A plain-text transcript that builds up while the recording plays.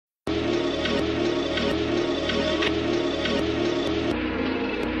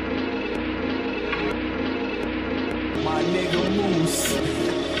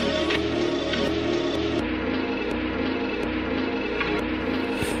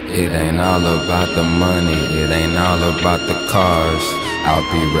It ain't all about the money, it ain't all about the cars. I'll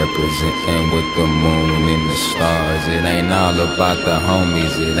be representing with the moon and the stars. It ain't all about the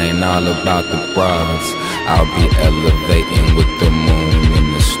homies, it ain't all about the bras. I'll be elevating with the moon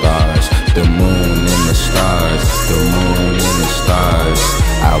and the stars. The moon and the stars, the moon and the stars.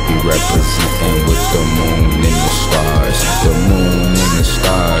 I'll be representing with the moon and the stars. The moon and the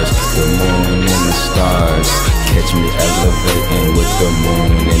stars, the moon and the stars. Catch me elevating with the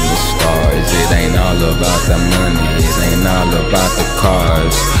moon and the stars. It ain't all about the money, it ain't all about the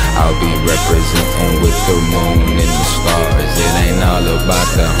cars. I'll be representing with the moon and the stars. It ain't all about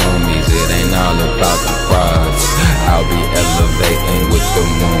the homies, it ain't all about the prize. I'll be elevating with the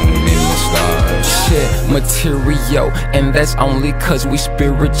moon and the stars. Shit, material, and that's only cause we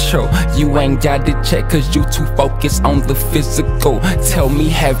spiritual. You ain't got to check cause you too focused on the physical. Tell me,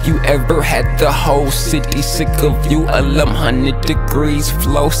 have you ever had the whole city sick of you? 1100 degrees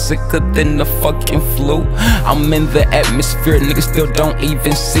flow, sicker than the fucking flu. I'm in the atmosphere, niggas still don't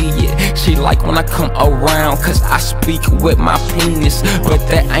even see it. She like when I come around cause I speak with my penis, but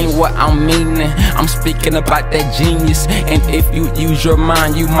that ain't what I'm meaning. I'm speaking about that genius, and if you use your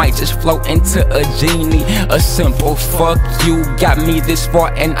mind you might just float into a genie. A simple fuck you got me this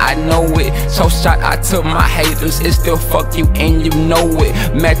far and I know it. So shout out to my haters, it's still fuck you and you know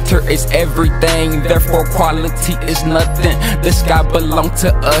it. Matter is everything, therefore quality is nothing. The sky belong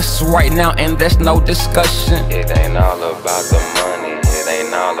to us right now and there's no discussion. It ain't all about the money, it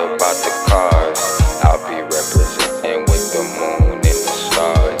ain't all about the cars. I'll be representing with the moon and the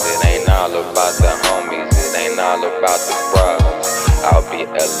stars. It ain't all about the homies, it ain't all about the bras. I'll be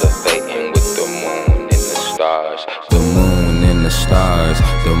elevating with the moon and the stars. The moon and the stars,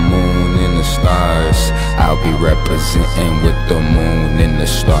 the moon and the stars. I'll be representing with the moon and the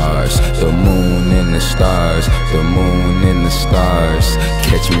stars. The moon and the stars, the moon and the stars.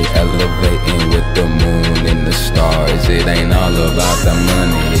 Catch me elevating with the moon and the stars. It ain't all about the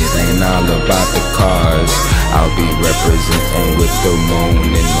money, it ain't all about the cars. I'll be representing with the moon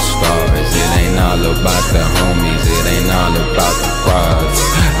and the stars. It ain't all about the homies, it ain't all about the prize.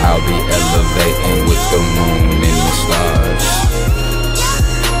 I'll be elevating with the moon and the stars.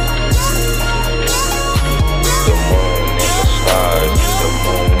 The moon and the stars, the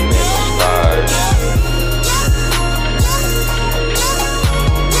moon and the stars.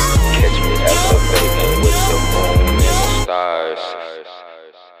 Catch me elevating with the moon and the stars.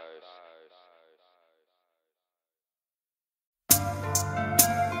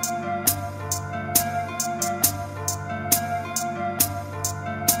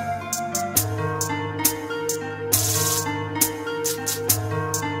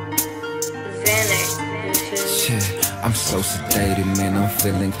 I'm so sedated, man, I'm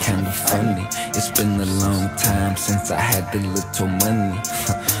feeling kinda funny. It's been a long time since I had the little money.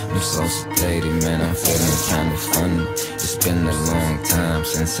 I'm so sedated, man, I'm feeling kinda funny. It's been a long time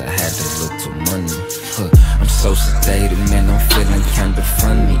since I had the little money. I'm so sedated, man, I'm feeling kinda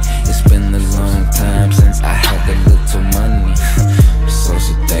funny. It's been a long time since I had the little money. I'm so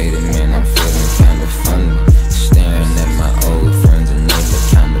sedated, man, I'm feeling kinda funny. Staring at my old friends and they look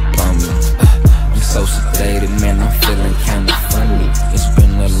kinda bummy. So sedated, man, I'm feeling kinda funny. It's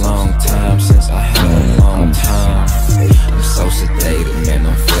been a long time since I had a long time. I'm so sedated, man,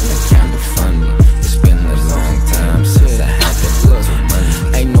 I'm feeling kinda funny. It's been a long time since I had that little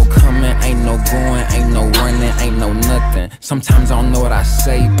money. Ain't no coming, ain't no going, ain't no running, ain't no nothing. Sometimes I don't know what I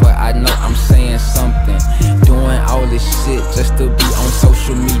say, but I know I'm saying something. Doing all this shit just to be on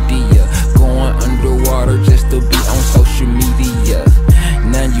social media. Going underwater just to be on social media.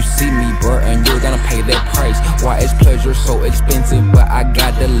 Now you see me, bro, and you're gonna pay that price. Why is pleasure so expensive? But I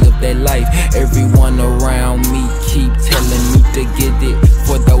gotta live that life. Everyone around me keep telling me to get it.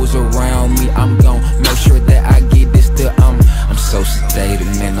 For those around me, I'm gon' make sure that I get it. Still, I'm so sedated,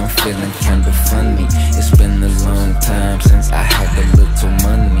 man, I'm feeling kinda funny. It's been a long time since I had the little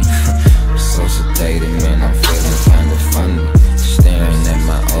money. So sedated, man, I'm feeling kinda funny. Staring at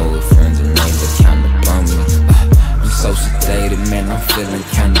my old friends and they look kinda bummy. So sedated, man, I'm feeling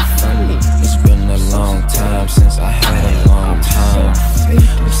kinda funny. It's been a long time since I had a long time.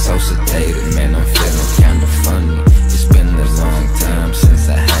 I'm so sedated, man, I'm feeling kinda funny. It's been a long time since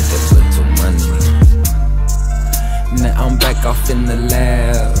I had that little money. Now I'm back off in the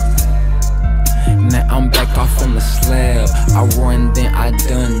lab. Now I'm back off on the slab. I run, then I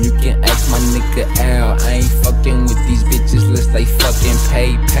done. You can ask my nigga Al. I ain't fucking with these bitches unless they fucking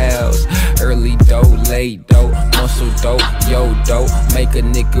pay pals. Early dough, late dough, most hustle dope, yo dope. Make a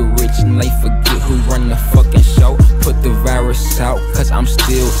nigga rich and they forget who run the fucking show. Put the virus out, cause I'm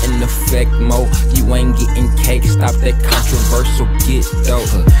still in effect mode. You ain't getting cake, stop that controversial get dope.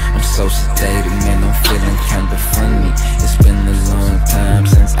 I'm so sedated, man, I'm feeling kinda funny. It's been a long time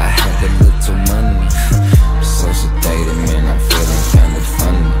since I had a little money. I'm so sedated, man, I'm feeling kinda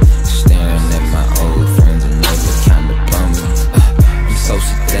funny. Staring at my old friends and they look kinda bummy. I'm so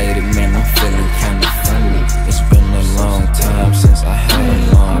sedated, man, I'm feeling kinda funny. It's been a long time since I had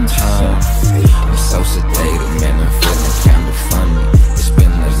a long time. I'm so sedated, man, I'm feeling kinda funny. It's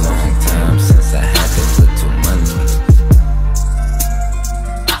been a long time since I had a little money.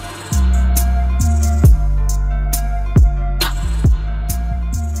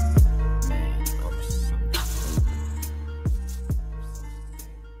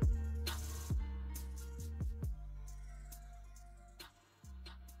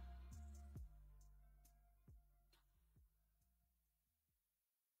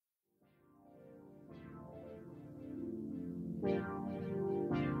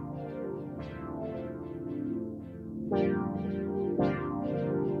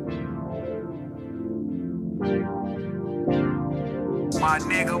 My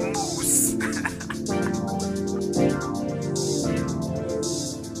nigga Moose.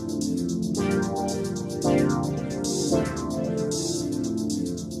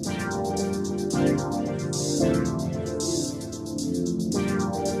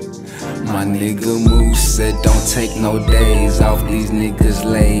 My nigga Moose said don't take no days off, these niggas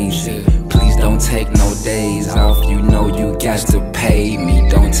lazy. Please don't take no days off, you know you got to pay me.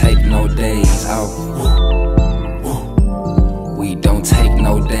 Don't take no days off. We don't take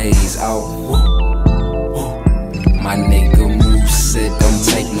no days off. My nigga Moose said don't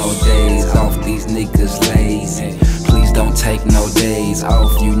take no days off, these niggas lazy. Please don't take no days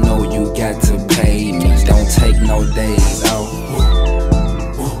off, you know you got to pay me. Don't take no days off.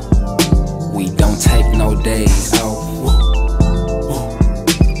 We don't take no days off.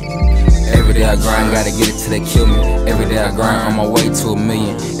 Every day I grind, gotta get it till they kill me. Every day I grind, on my way to $1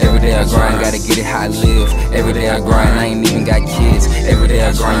 million. Every day I grind, gotta get it how I live. Every day I grind, I ain't even got kids. Every day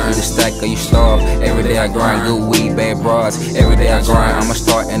I grind, you either stack or you starve. Every day I grind, good weed, bad broads. Every day I grind, I'ma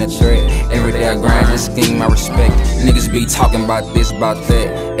start in a threat. Every day I grind, just scheme I respect. Niggas be talking about this, about that.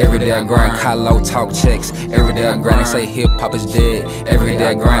 Every day I grind, Kaloh talk checks. Every day I grind, they say hip hop is dead. Every day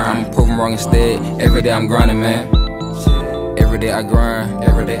I grind, I'ma prove them wrong instead. Every day I'm grinding, man. Every day I grind,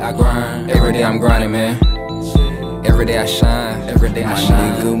 every day I grind, every day I'm grinding, man. Every day I shine, every day I shine.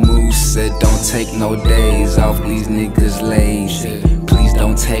 My nigga Moose said don't take no days off, these niggas lazy. Please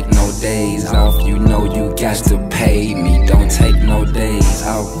don't take no days off, you know you got to pay me. Don't take no days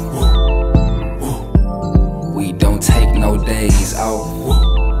off. We don't take no days off.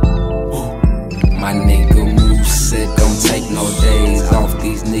 My nigga Moose said don't take no days off,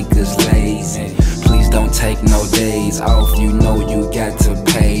 these niggas lazy. Please don't take no days off, you know you got to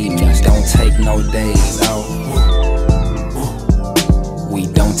pay me. Don't take no days off. We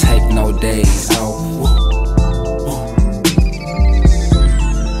don't take no days off.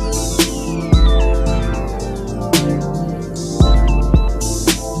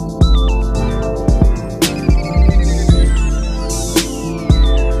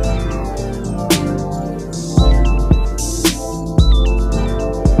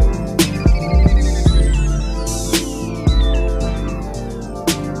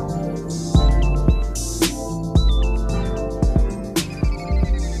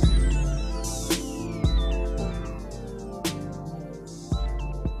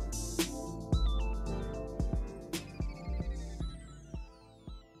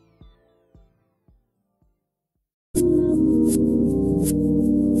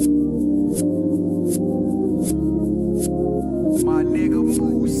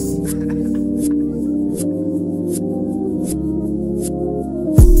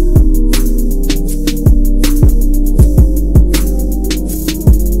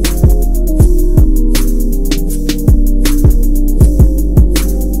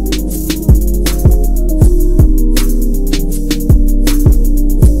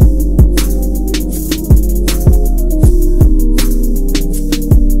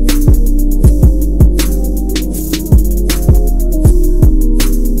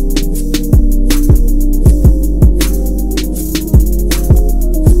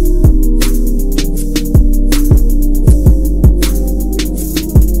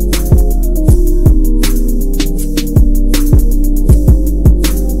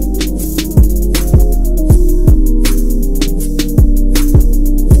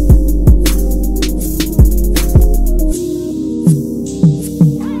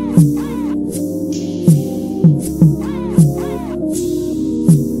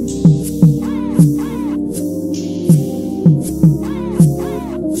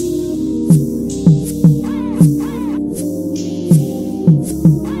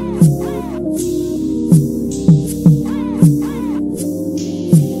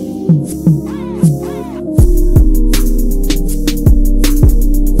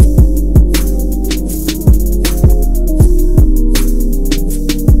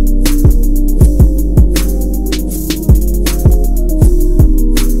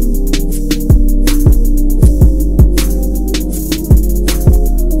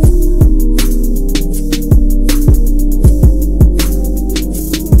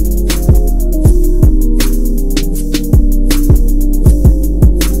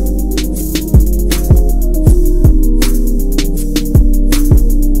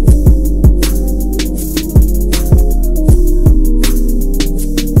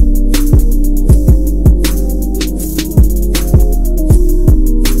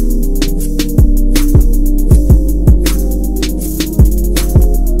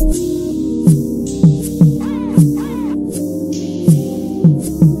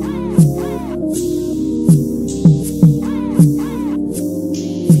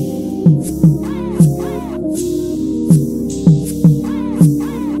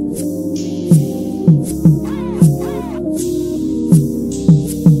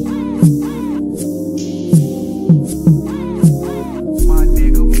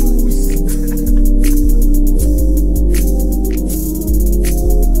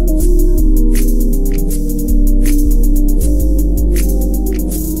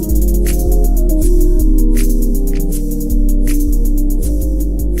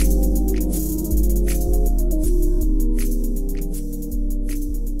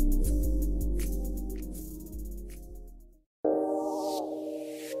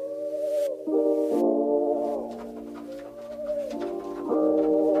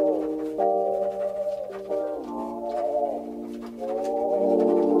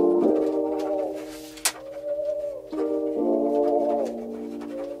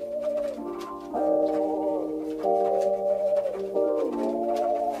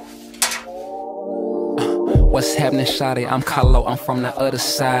 what's happening, shawty? I'm Kaloh, I'm from the other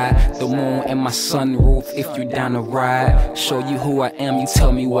side. The moon and my sunroof, if you down to ride. Show you who I am, you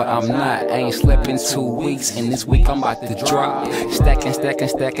tell me what I'm not. I ain't slept in 2 weeks, and this week I'm about to drop. Stacking,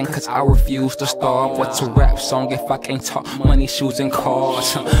 cause I refuse to starve. What's a rap song if I can't talk money, shoes, and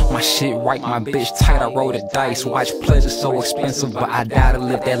cars? My shit right, my bitch tight, I roll the dice. Watch pleasure so expensive, but I die to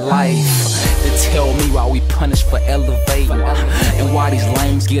live that life. They tell me why we punish for elevating, and why these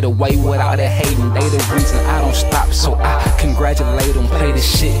lames get away without it hating. They the reason I don't stop, so I congratulate them. Play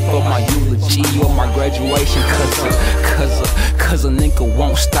this shit for my eulogy or my graduation, cause a nigga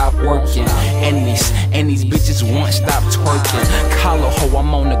won't stop working, and these bitches won't stop twerking. Kaloh,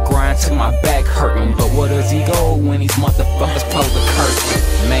 I'm on the grind till my back hurting, but where does he go when these motherfuckers close the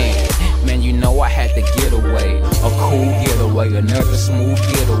curtain? Man, you know I had to get away, a cool getaway, another smooth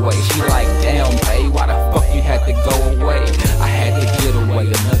getaway. She like, damn, babe, why the fuck you had to go away? I had to get away,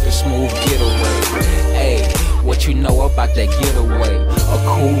 another smooth getaway. Hey, what you know about that getaway? A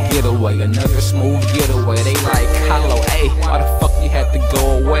cool getaway, another smooth getaway. They like, Kaloh, hey, why the fuck you had to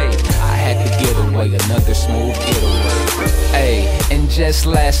go away? I had to get away, another smooth getaway. Hey, and just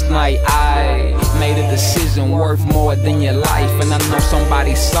last night I made a decision worth more than your life, and I know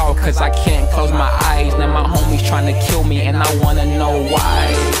somebody saw, cause I can't close my eyes. Now my homies trying to kill me, and I wanna know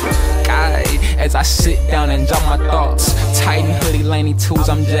why. God, as I sit down and jot my thoughts, Titan hoodie, Laney tools,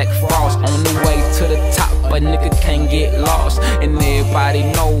 I'm Jack Frost. On the way to the top, but nigga can't get lost, and everybody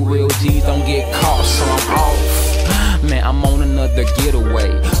know real G's don't get caught, so I'm off. Man, I'm on another getaway,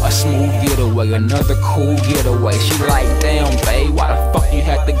 a smooth getaway, another cool getaway. She like, damn, babe, why the fuck you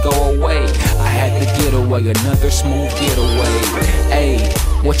had to go away? I had to get away, another smooth getaway. Hey,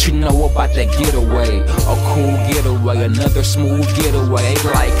 what you know about that getaway? A cool getaway, another smooth getaway.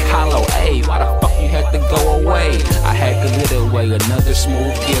 Like, Kaloh, hey, why the fuck you had to go away? I had to get away, another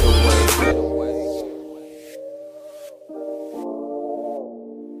smooth getaway.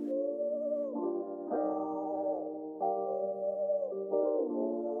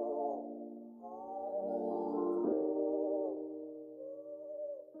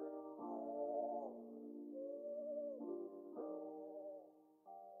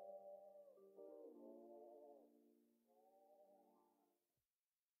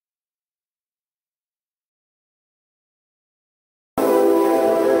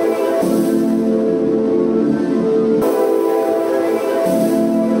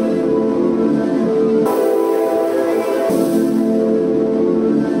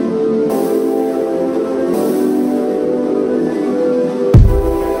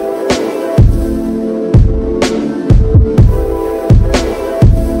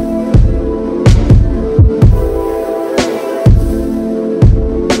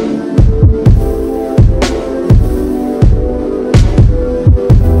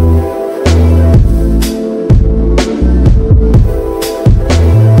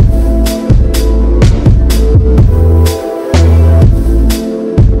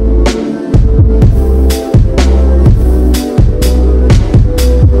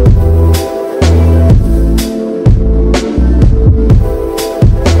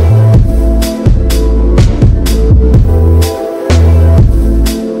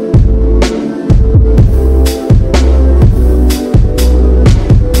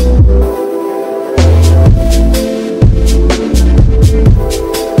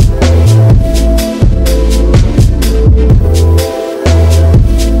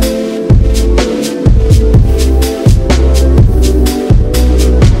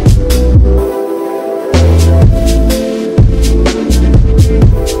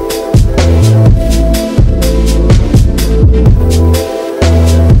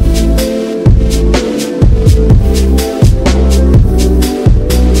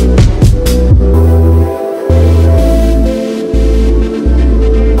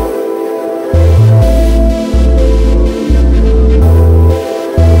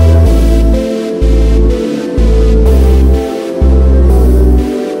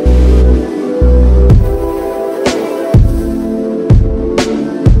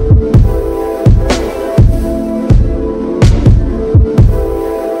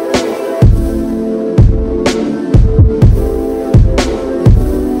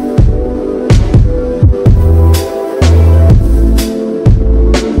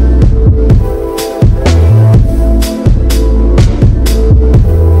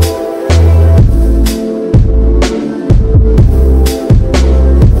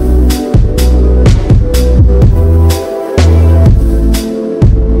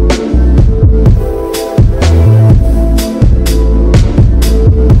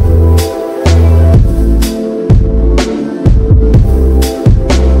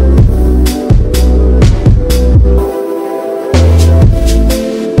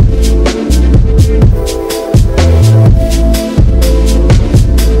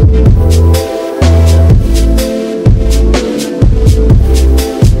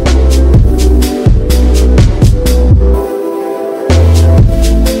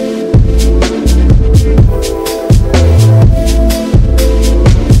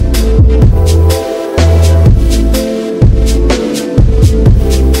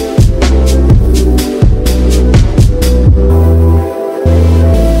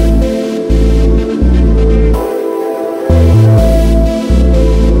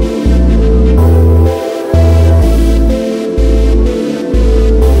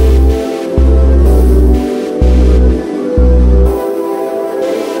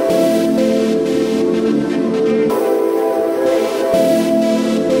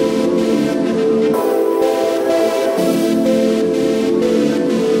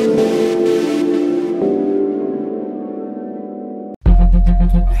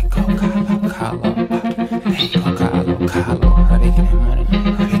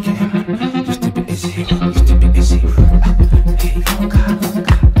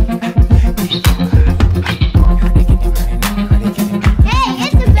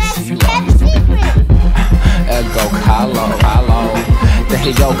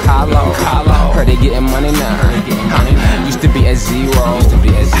 go Kaloh. Heard they getting money now. Used to be at zero.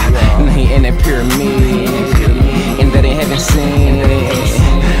 Now he in that pyramid, and that they haven't seen.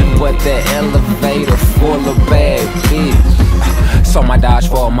 But that elevator full of bad bitch. So my Dodge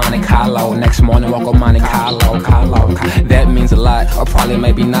for a Montey Kaloh. Next morning walk on Montey Kaloh. That means a lot, or probably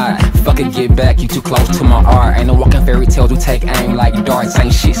maybe not. Fuck it, get back, you too close to my art. Ain't no walking fairy tales, we take aim like darts.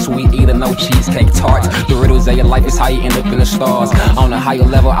 Ain't shit sweet either, no cheesecake tarts. The riddles of your life is how you end up in the stars. On a higher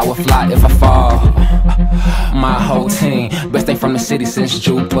level, I would fly if I fall. My whole team, best thing from the city since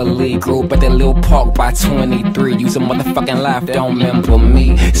Jubilee. Grew up at that little park by 23. Use a motherfucking life, don't remember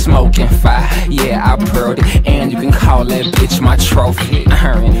me. Smoking fire, yeah, I pearled it. And you can call that bitch my trophy.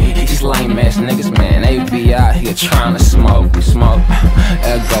 These lame ass niggas, man, they be out here trying to smoke.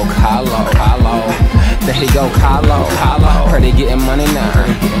 There go Kaloh. There he go Kaloh. Heard they getting money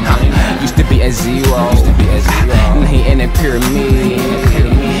now. Used to be at zero. Now he in that pyramid,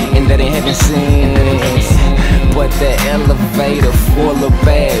 and that they haven't seen. But that elevator full of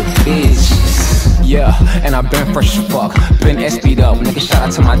bad bitches. Yeah, and I been fresh as fuck, been SB'd up, nigga, shout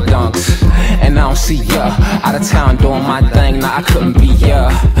out to my dunks. And I don't see ya, out of town doing my thing, nah, I couldn't be ya.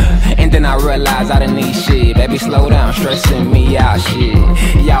 And then I realized I didn't need shit, baby, slow down, stressing me out, shit.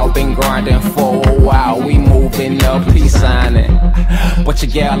 Y'all been grinding for a while, we moving up, peace signing. But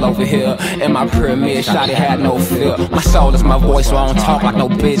your gal over here, in my pyramid, shawty had no fear. My soul is my voice, so I don't talk like no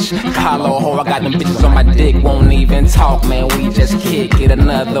bitch. Kaloh, ho, I got them bitches on my dick, won't even talk, man, we just kick it.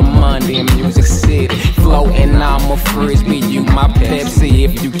 Another Monday in Music City. Floating, I'm a frisbee, you my Pepsi.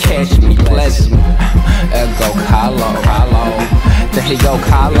 If you catch me, bless me. There go Kaloh. There he go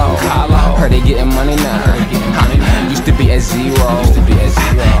Kaloh. Heard they getting money now. Used to be at zero.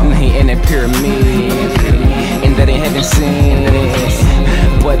 Now he in that pyramid, and that they haven't seen.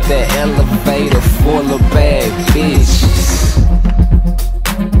 But that elevator full of bad bitches.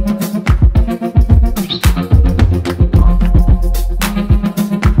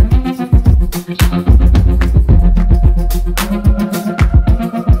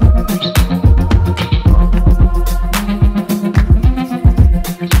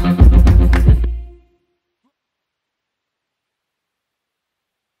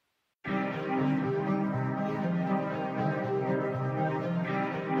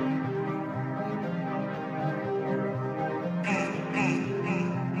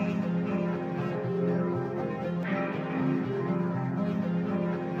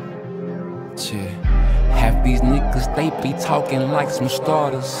 Half these niggas, they be talking like some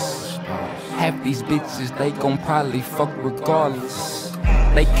starters. Half these bitches, they gon' probably fuck regardless.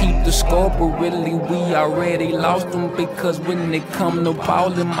 They keep the score, but really we already lost them. Because when it come to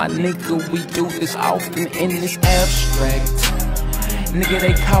ballin', my nigga, we do this often in this abstract. Nigga,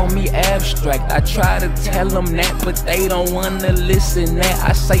 they call me abstract. I try to tell them that, but they don't wanna listen that.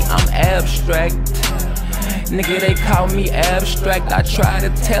 I say I'm abstract. Nigga, they call me abstract. I try to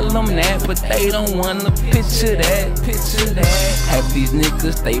tell them that, but they don't wanna picture that. Half these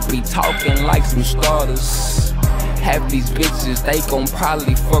niggas, they be talking like some starters. Half these bitches, they gon'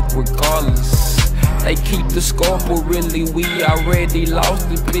 probably fuck regardless. They keep the score, but really we already lost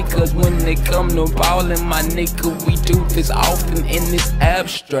it. Because when they come to ballin', my nigga, we do this often in this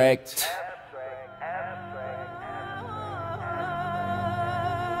abstract.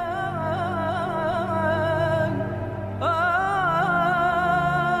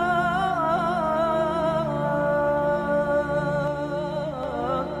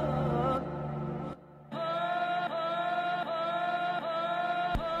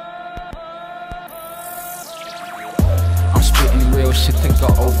 Real shit to go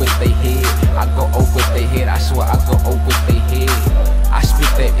over their head. I go over their head, I swear I go over their head. I spit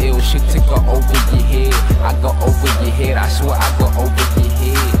that ill shit to go over your head. I go over your head, I swear I go over your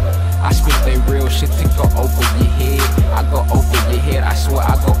head. I spit that real shit to go over your head. I go over your head, I swear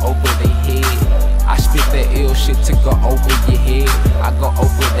I go over their head. I spit that ill shit to go over your head. I go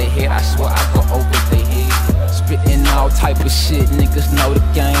over their head, I swear I go over their head. Spitting all type of shit, niggas know the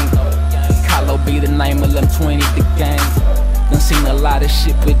game. Kaloh be the name of them 20 the game. Done seen a lot of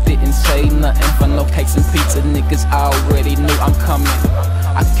shit but didn't say nothing. For no cakes and pizza, niggas already knew I'm coming.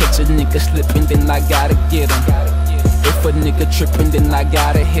 I catch a nigga slipping, then I gotta get him. If a nigga tripping, then I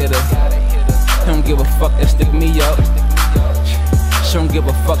gotta hit her. Don't give a fuck, that stick me up. She don't give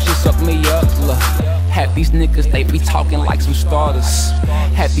a fuck, she suck me up. Look, Half these niggas, they be talking like some starters.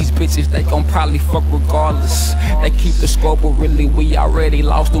 Half these bitches, they gon' probably fuck regardless. They keep the score, but really we already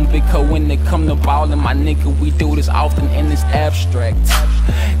lost them. Because when they come to ballin', my nigga, we do this often and it's abstract.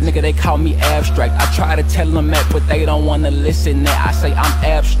 Nigga, they call me abstract. I try to tell them that, but they don't wanna listen that. I say I'm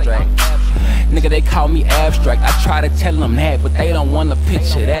abstract. Nigga, they call me abstract. I try to tell them that, but they don't wanna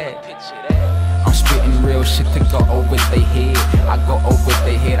picture that. I'm spitting real shit to go over their head. I go over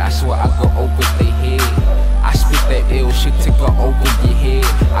their head, I swear I go over their head. I spit that ill shit to go over your head.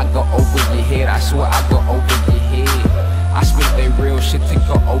 I go over your head, I swear I go over your head. I spit that real shit to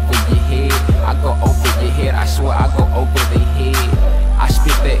go over your head. I go over your head, I swear I go over their head. I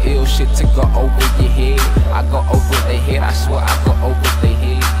spit that ill shit to go over your head. I go over their head, I swear I go over their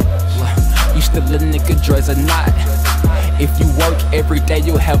head. You still a nigga, dress or not? If you work every day,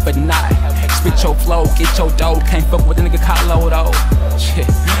 you'll have a knot. Spit your flow, get your dough. Can't fuck with a nigga Kaloh though. Shit,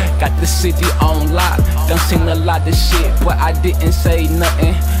 got the city on lock. Done seen a lot of shit, but I didn't say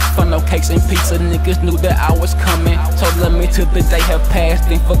nothing. For no cakes and pizza, niggas knew that I was coming. So let me till the day have passed,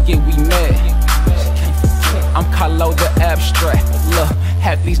 then forget we met. I'm Kaloh the abstract. Look,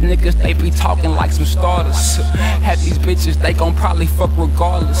 half these niggas, they be talking like some starters. Half these bitches, they gon' probably fuck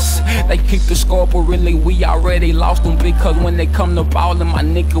regardless. They keep the score, but really we already lost them. Because when they come to ballin', my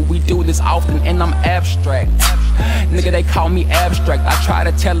nigga, we do this often and I'm abstract. Nigga, they call me abstract. I try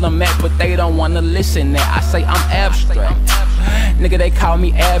to tell them that, but they don't wanna listen that. I say I'm abstract. Nigga, they call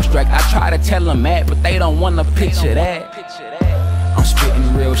me abstract. I try to tell them that, but they don't wanna picture that. I'm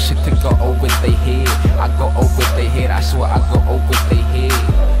spitting real shit to go over their head. I go over their head, I swear I go over their head.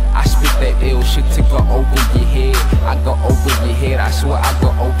 I spit that ill shit to go over your head. I go over your head, I swear I go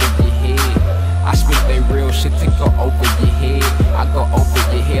over your head. I spit that real shit to go over your head. I go over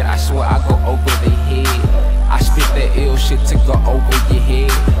your head, I swear I go over their head. I spit that ill shit to go over your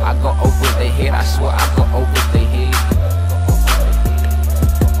head. I go over their head, I swear I go over their head.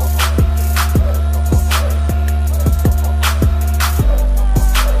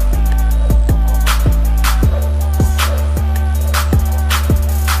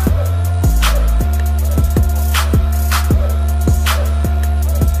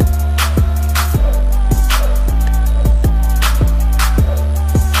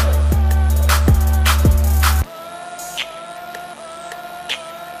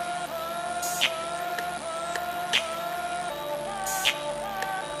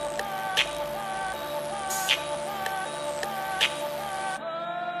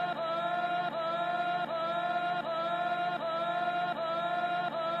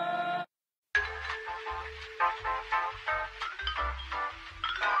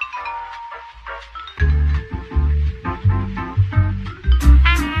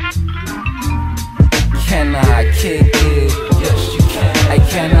 Can I kick it? Yes, you can. Hey,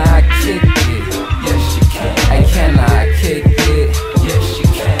 can I kick it? Yes, you can. Hey, can I kick it? Yes, you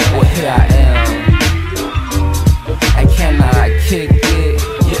can. Well, here I am. Hey, can I kick it?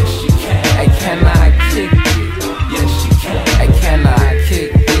 Yes, you can. Hey, can I kick it? Yes, you can. Hey, can I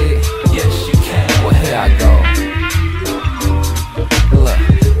kick it? Yes, you can. Well, here I go. Look,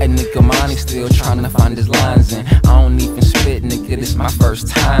 hey, nigga, Montey still trying to find his lines, and I don't even spit, nigga, this my first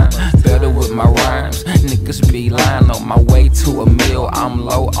time. Better with my rhymes, niggas be lying on my way to a meal. I'm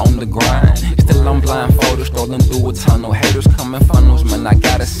low on the grind, still I'm blindfolded, strolling through a tunnel. Haters coming funnels, man, I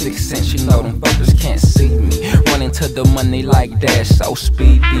got a sixth sense, you know them fuckers can't see me. Running to the money like that, so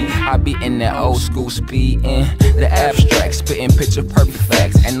speedy. I be in that old school speeding, the abstract, spitting picture perfect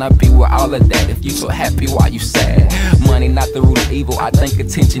facts. And I be with all of that, if you so happy, why you sad? Money not the root of evil, I think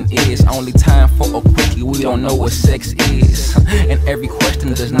attention is. Only time for a quickie, we don't know what sex is. And every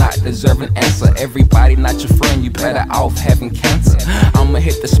question does not deserve an answer. Everybody not your friend, you better off having cancer. I'ma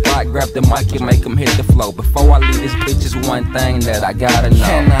hit the spot, grab the mic and make them hit the flow. Before I leave this bitch, is one thing that I gotta know.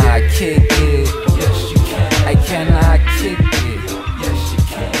 Can I kick it? Yes, you can. Hey, can I kick it? Yes, you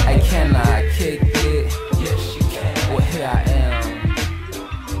can. Hey, can I kick it? Yes, you can. Well, here I am.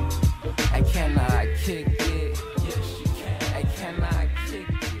 Hey, can I kick it? Yes, you can. Hey, can I kick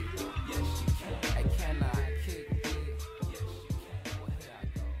it? Yes, you can. Hey, can I kick it? Yes, you can. Well, here I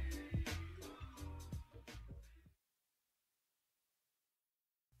go.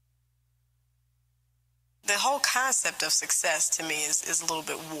 The whole concept of success to me is a little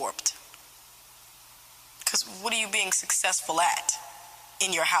bit warped. Because what are you being successful at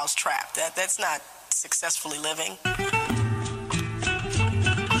in your house trap? That's not successfully living.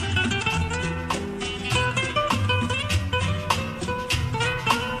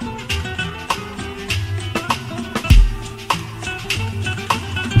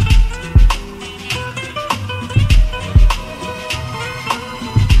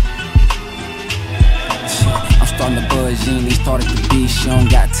 She ain't started to be, she don't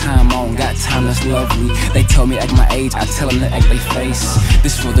got time that's lovely. They tell me act my age, I tell them to act they face.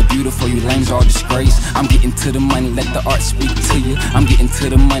 This for the beautiful, you lames are disgrace. I'm getting to the money, let the art speak to you. I'm getting to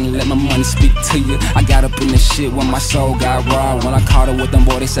the money, let my money speak to you. I got up in this shit when my soul got robbed. When I caught her with them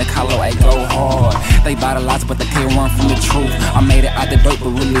boy, they said Kaloh, ay, go hard. They buy the lies, but they can't run from the truth. I made it out the dirt,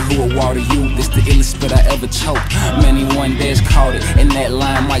 but really who would water you? This the illest spit I ever choked. Many one days caught it, and that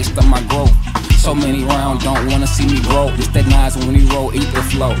line might stop my growth. So many round, don't wanna see me grow. It's that knives when we roll, eat the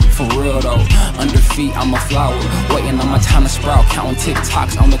flow. For real though, under feet I'm a flower. Waiting on my time to sprout, counting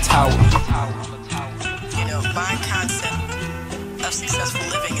TikToks on the tower. You know, my concept of successful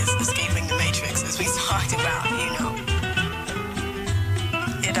living is escaping the matrix, as we talked about, you know.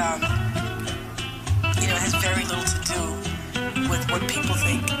 It, you know, has very little to do with what people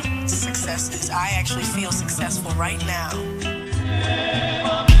think success is. I actually feel successful right now.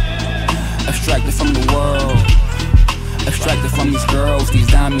 Abstracted from the world, abstracted from these girls, these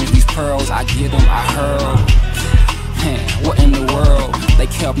diamonds, these pearls. I get them, I hurl. Man, what in the world? They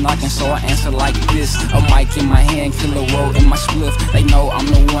kept knocking, so I answered like this. A mic in my hand, killer roll in my spliff. They know I'm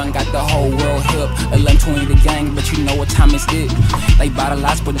the one, got the whole world hip. 1120 the gang, but you know what time is it. They buy the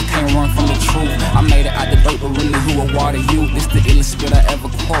lies, but they can't run from the truth. I made it out the dirt, but really who will water you? This the illest spit I ever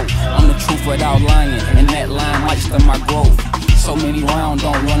quote. I'm the truth without lying, and that line might stop my growth. So many round,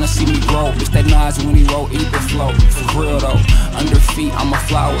 don't wanna see me grow. It's that knives when we roll, eat the flow. For real though, under feet I'm a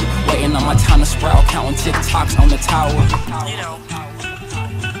flower. Waiting on my time to sprout, counting TikToks on the tower. You know,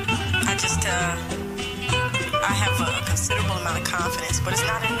 I just, I have a considerable amount of confidence, but it's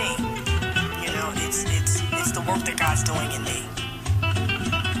not in me. You know, it's the work that God's doing in me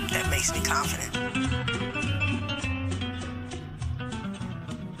that makes me confident.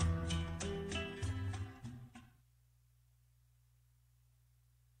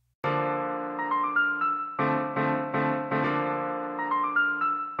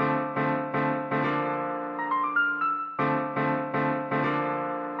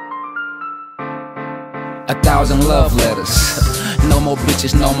 1,000 love letters. No more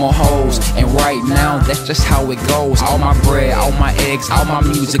bitches, no more hoes. And right now, that's just how it goes. All my bread, all my eggs, all my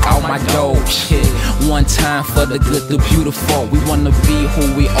music, all my dough. Shit, one time for the good, the beautiful. We wanna be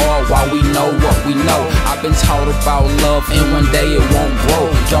who we are while we know what we know. I've been taught about love and one day it won't grow.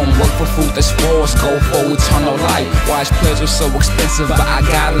 Don't work for food that's spoils, go for eternal life. Why is pleasure so expensive, but I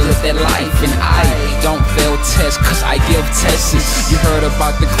gotta live that life. And I don't fail tests, cause I give tests. You heard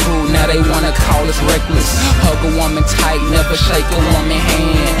about the crew, now they wanna call us reckless. Hug a woman tight, never shake a woman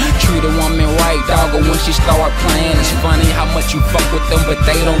hand. Treat a woman right, dog, when she start playing. It's funny how much you fuck with them, but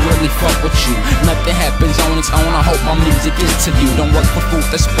they don't really fuck with you. Nothing happens on its own, I hope my music is to you. Don't work for food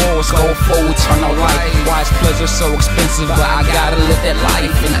that spoils, go for eternal life. Why is pleasure so expensive, but I gotta live that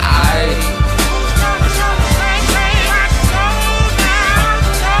life. And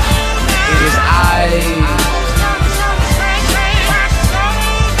it is I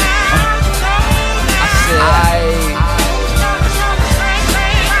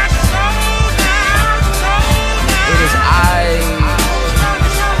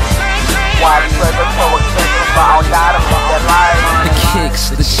the kicks,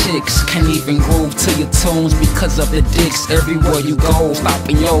 the chicks can't even groove to your tunes because of the dicks. Everywhere you go,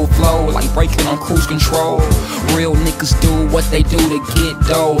 stopping your flow like breaking on cruise control. Real niggas do what they do to get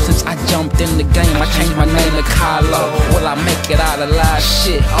dough. Since I jumped in the game, I changed my name to Kaloh. Will I make it out alive?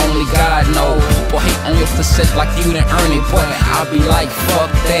 Shit, only God knows. People hate on your success like you didn't earn it, but I'll be like,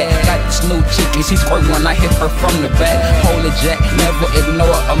 fuck that. Got this new chick, she squirt when I hit her from the back. Holy jack, never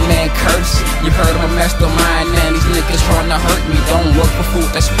ignore a man curse. You heard of a mastermind, man, these niggas trying to hurt me. Don't work for food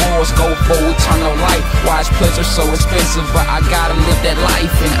that spoils, go for eternal life. Why is pleasure so expensive, but I gotta live that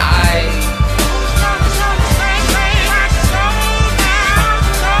life. And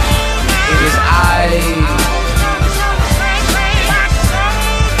it is I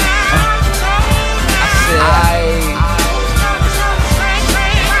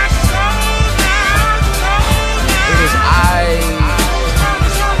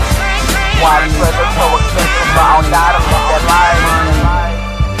why pleasure so expensive, but I gotta live that life.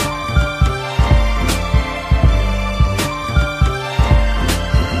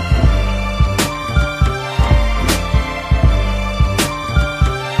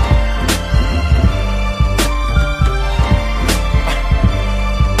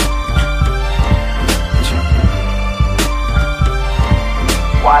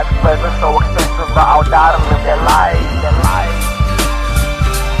 Why pleasure so expensive, but I gotta live that life, that life.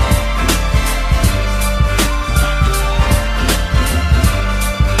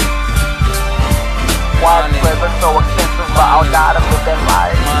 Why pleasure so expensive, but I gotta live that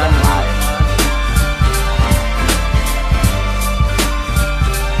life, that life.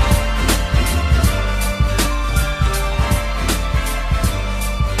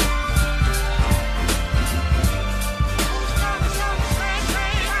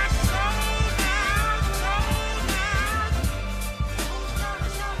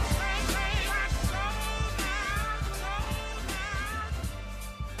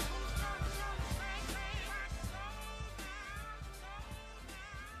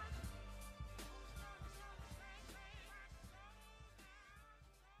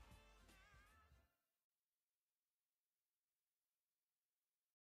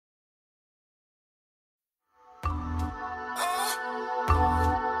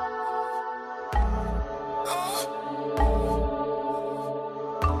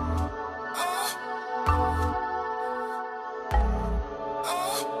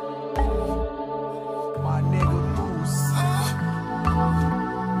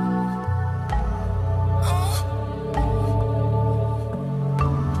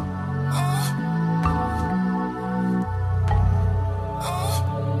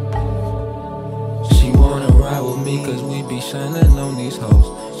 me cause we be shining on these hoes.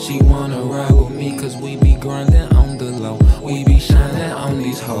 She wanna ride with me cause we be grinding on the low. We be shining on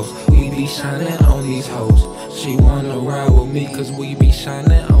these hoes. We be shining on these hoes. She wanna ride with me cause we be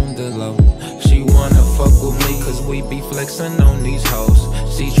shining on the low. She wanna fuck with me cause we be flexing on these hoes.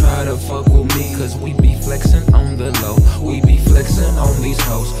 She try to fuck with me cause we be flexing on the low. We be flexing on these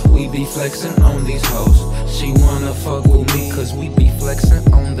hoes. We be flexing on these hoes. She wanna fuck with me cause we be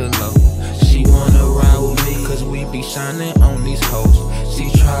flexing on the low. She wanna ride with me cause we be shining on these hoes. She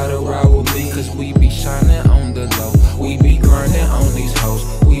try to ride with me cause we be shining on the low. We be grinding on these hoes.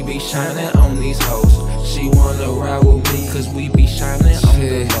 We be shining on these hoes. She wanna ride with me cause we be shining on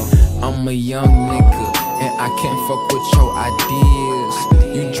the low. I'm a young nigga and I can't fuck with your ideas.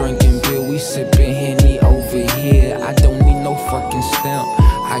 You drinking beer, we sipping Henny over here. I don't need no fucking stamp.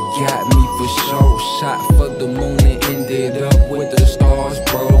 I got me for sure. Shot for the moon and ended up with the stars,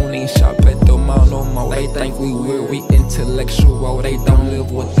 bro. Don't even shop at the mall no more. They think we weird, we intellectual. They don't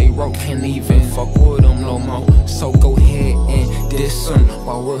live what they wrote. Can't even fuck with them no more. So go ahead and diss them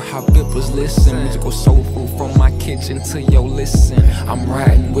while we're hot peppers listen. Musical soul food from my kitchen to your listen. I'm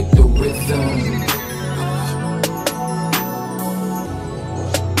riding with the rhythm.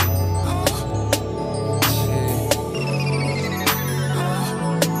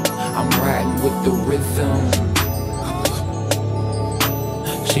 With the rhythm.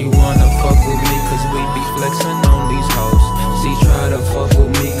 She wanna fuck with me cause we be flexing on these hoes. She try to fuck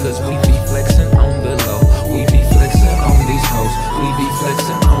with me cause we be flexing on the low. We be flexing on these hoes. We be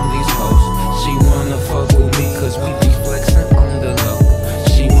flexing on these hoes. She wanna fuck with me cause we be flexing on the low.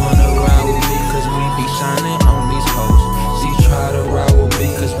 She wanna ride with me cause we be shining on these hoes. She try to ride with me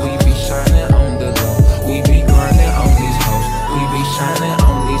cause we be shining on the low. We be grinding on these hoes. We be shining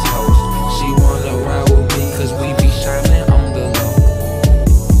on these hoes. She wanna ride with me cause we be shining on the low.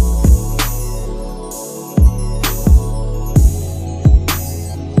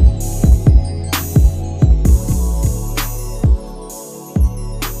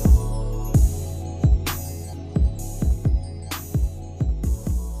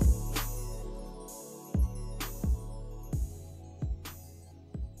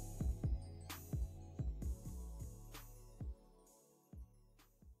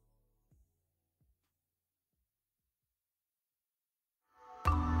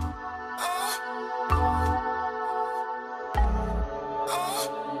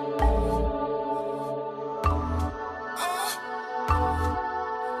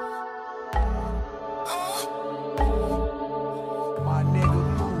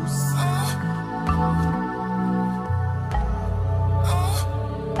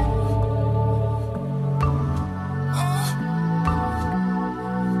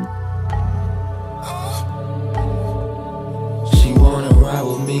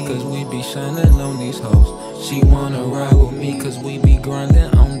 Cause we be shining on these hoes. She wanna ride with me cause we be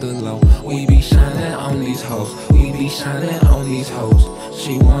grinding on the low. We be shining on these hoes. We be shining on these hoes.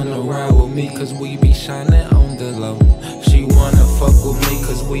 She wanna ride with me cause we be shining on the low. She wanna fuck with me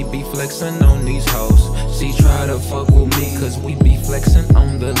cause we be flexing on these hoes. She try to fuck with me cause we be flexing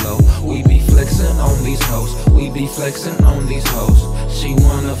on the low. We be flexing on these hoes. We be flexing on these hoes. She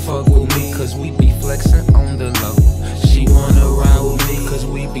wanna fuck with me cause we be flexing on the low. She wanna ride with me cause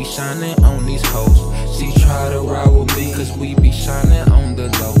we be shining on these hoes. She try to ride with me cause we be shining on the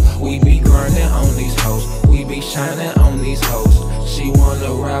low. We be grinding on these hoes. We be shining on these hoes. She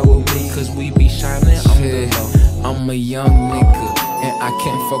wanna ride with me cause we be shining on the low. I'm a young nigga and I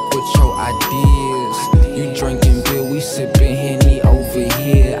can't fuck with your ideas. You drinking beer, we sipping Henny over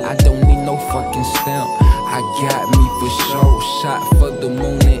here. I don't need no fucking stamp. I got me for sure. Shot for the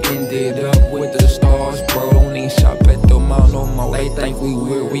moon and ended up with the stars, bro. Don't even shop at the mall no more. They think we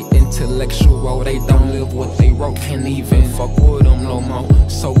weird, we intellectual. They don't live what they wrote. Can't even fuck with them no more.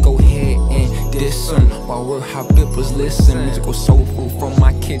 So go ahead and diss them while we're hot peppers listen. Musical soul food from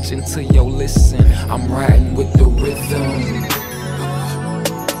my kitchen to your listen. I'm riding with the rhythm.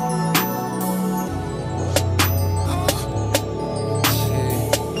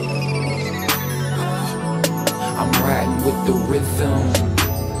 With the rhythm.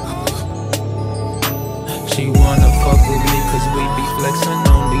 She wanna fuck with me cause we be flexing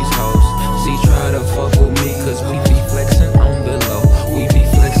on these hoes. She try to fuck with me cause we be flexing on the low. We be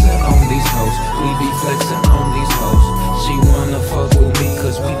flexing on these hoes. We be flexing on these hoes. She wanna fuck with me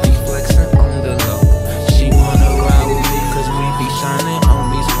cause we be flexing on the low. She wanna ride with me cause we be shining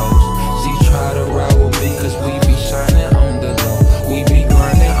on these hoes. She try to ride with me cause we be shining on the low. We be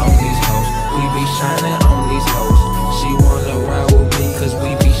grinding on these hoes. We be shining on these hoes. She wanna ride with me cause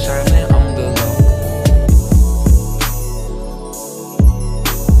we be shining on the low.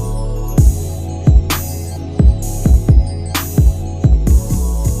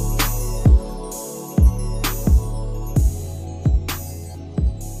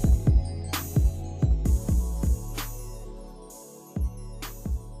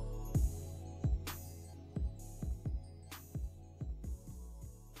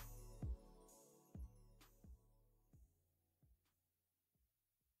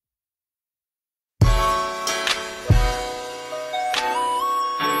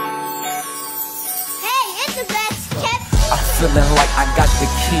 I'm feeling like I got the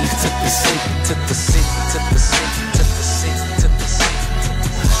keys to the city, to the city, to the city, to the city, to the city.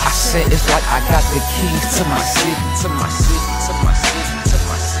 I said it's like I got the keys to my city, to my city, to my city, to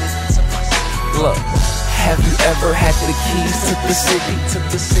my city, to my city. Look, have you ever had the keys to the city, to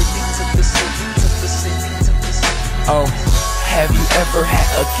the city, to the city, to the city, to the city? Oh, have you ever had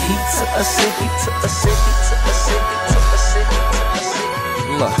a key to a city, to a city, to a city, to a city, to a city?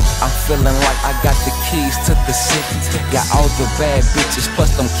 Look, I'm feeling like I got the keys to the city. Got all the bad bitches plus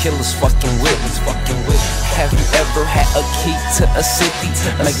them killers fucking with me, fucking with me. Have you ever had a key to a city?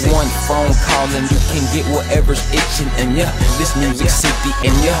 Make one phone call and you can get whatever's itching. And yeah, this music city.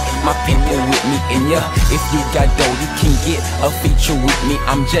 And yeah, my people with me. And yeah, if you got dough, you can get a feature with me.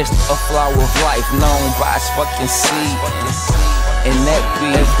 I'm just a flower of life known by its fucking seed. And that be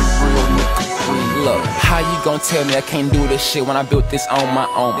every real nigga. Look, how you gon' tell me I can't do this shit when I built this on my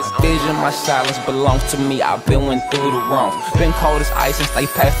own? My vision, my silence belongs to me. I've been went through the wrong. Been cold as ice since they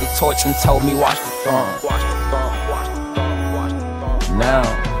passed the torch and told me watch the throne. Now,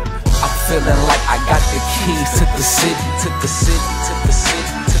 I'm feeling like I got the keys to the city, to the city, to the city,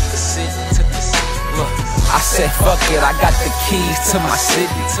 to the city, to the city. Look, I said fuck it, I got the keys to my city,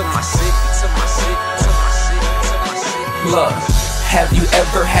 to my city, to my city, to my city, to my city. Look. Have you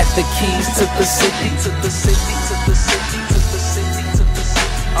ever had the keys to the city, to the city, to the city, to the city, to the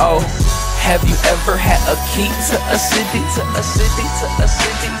city? Oh, have you ever had a key to a city, to a city, to a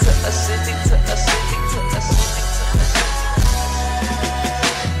city, to a city, to a city, to a city?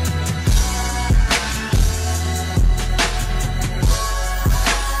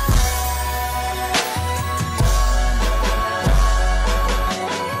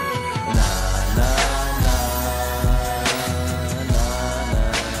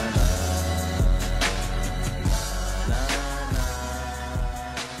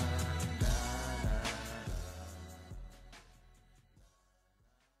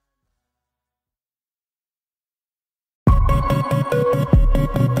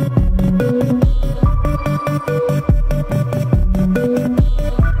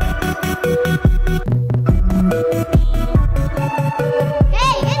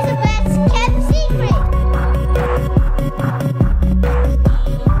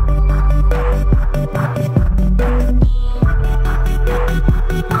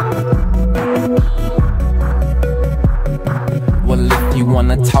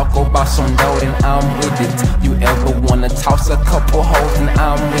 Talk about some dough, then I'm with it. You ever wanna toss a couple hoes, then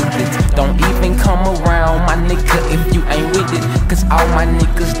I'm with it. Don't even come around, my nigga, if you ain't with it. Cause all my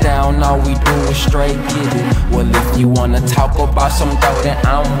niggas down, all we do is straight get it. Well, if you wanna talk about some dough, then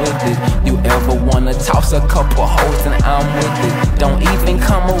I'm with it. You ever wanna toss a couple hoes, then I'm with it. Don't even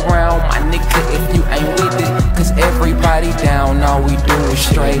come around, my nigga, if you ain't with it. Cause everybody down, all we do is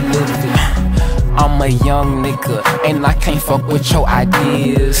straight live it. I'm a young nigga, and I can't fuck with your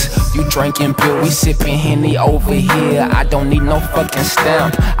ideas. You drinking beer, we sipping Henny over here. I don't need no fucking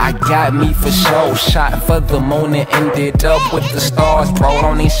stamp, I got me for show. Shot for the moon and ended up with the stars, bro.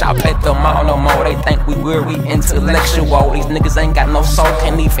 Don't even shop at the mall no more. They think we weird, we intellectual. These niggas ain't got no soul,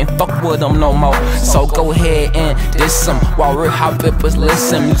 can't even fuck with them no more. So go ahead and diss them while real hot bippers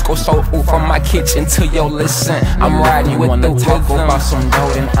listen. Musical soul food from my kitchen to your listen. I'm riding with the talk about some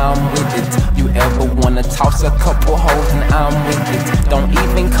dough, then I'm with it. You ever wanna toss a couple hoes, and I'm with it. Don't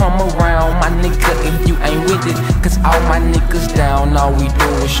even come around, my nigga, if you ain't with it. Cause all my niggas down, all we do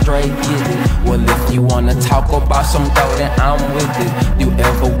is straight get it. Well, if you wanna talk about some dough, then I'm with it. You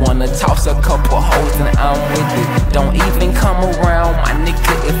ever wanna toss a couple hoes, then I'm with it. Don't even come around, my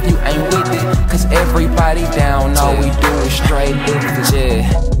nigga, if you ain't with it. Cause everybody down, all we do is straight live it,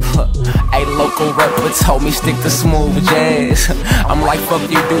 yeah. A local rapper told me stick to smooth jazz. I'm like, fuck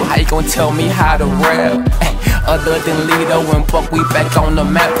you do, how you gon' tell me how to rap? Other than Lido and Buck, we back on the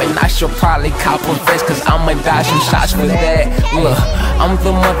map. And I should probably cop a vest, cause I'ma dodge some shots for that. Look, I'm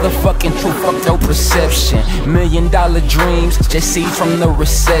the motherfucking truth, fuck your perception. $1 million dreams, just seeds from the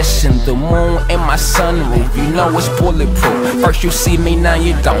recession. The moon in my sunroof, you know it's bulletproof. First you see me, now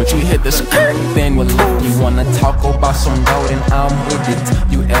you don't. You hit the skirt, then you poof. You wanna talk about some dough, then I'm with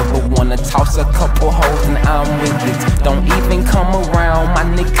it. You ever wanna toss a couple hoes, then I'm with it. Don't even come around, my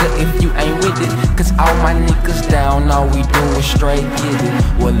nigga, if you ain't with it. Cause all my niggas down, all we do is straight get it.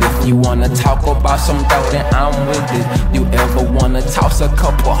 Well, if you wanna talk about some dough, then I'm with it. You ever wanna toss a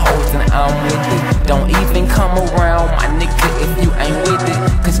couple hoes, then I'm with it. Don't even come around, my nigga, if you ain't with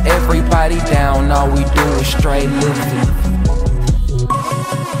it. Cause everybody down, all we do is straight live it.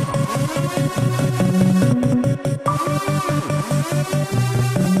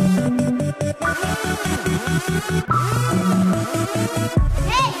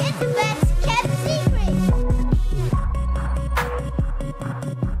 Hey, it's the best kept secret.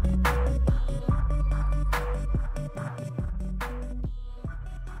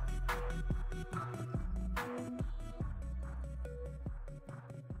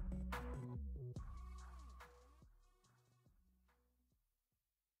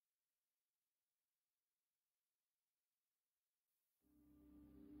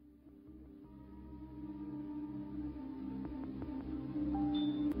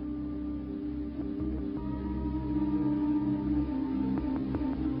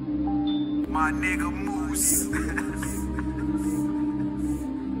 My nigga Moose.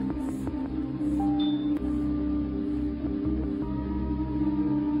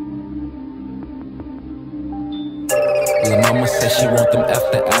 Lil' mama say she want them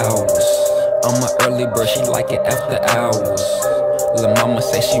after hours. I'm a early bird, she like it after hours. Lil' mama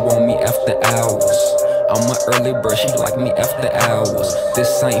say she want me after hours. I'm a early bird, she like me after hours.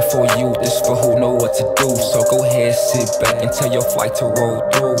 This ain't for you, this for who know what to do. So go ahead, sit back and tell your flight to roll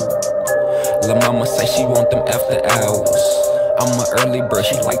through. Lil' mama say she want them after hours. I'm a early bird,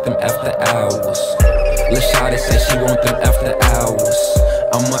 she like them after hours. Lil' shawty say she want them after hours.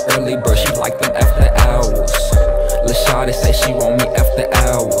 I'm a early bird, she like them after hours. Lil' shawty say she want me after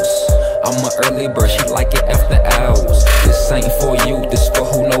hours. I'm a early bird, she like it after hours. This ain't for you, this for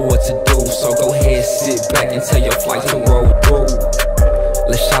who know what to do. So go ahead, sit back and tell your flight to roll through.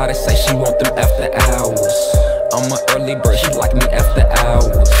 Lil' shawty say she want them after hours. I'm a early bird, she like me after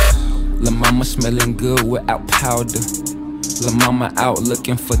hours. Lil' mama smelling good without powder. Lil' mama out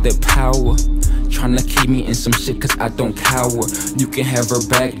looking for that power. Tryna keep me in some shit cause I don't cower. You can have her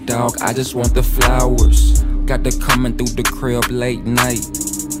back, dog, I just want the flowers. Got her coming through the crib late night.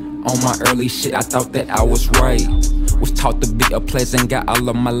 On my early shit, I thought that I was right. Was taught to be a pleasant guy all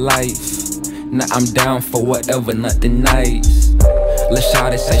of my life. Now I'm down for whatever, nothing nice. Lil'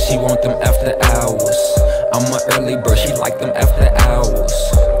 shawty say she want them after hours. I'm a early bird, she like them after hours.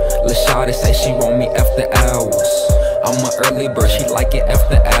 Lil' shawty say she want me after hours. I'm a early bird, she like it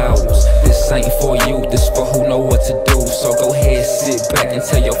after hours. This ain't for you, this for who know what to do. So go ahead, sit back and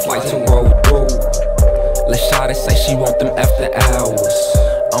tell your flight to roll through. Lil' shawty say she want them after hours.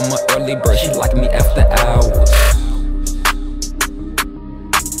 I'm a early bird, she like me after hours.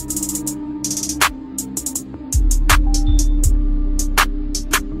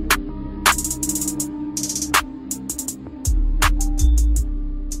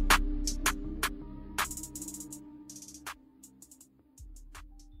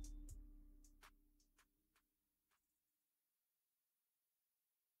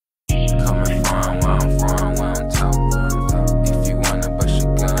 Coming from where I'm from, where I'm talking. If you wanna bust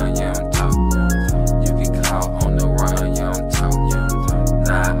your gun, yeah, I'm talking. You can call on the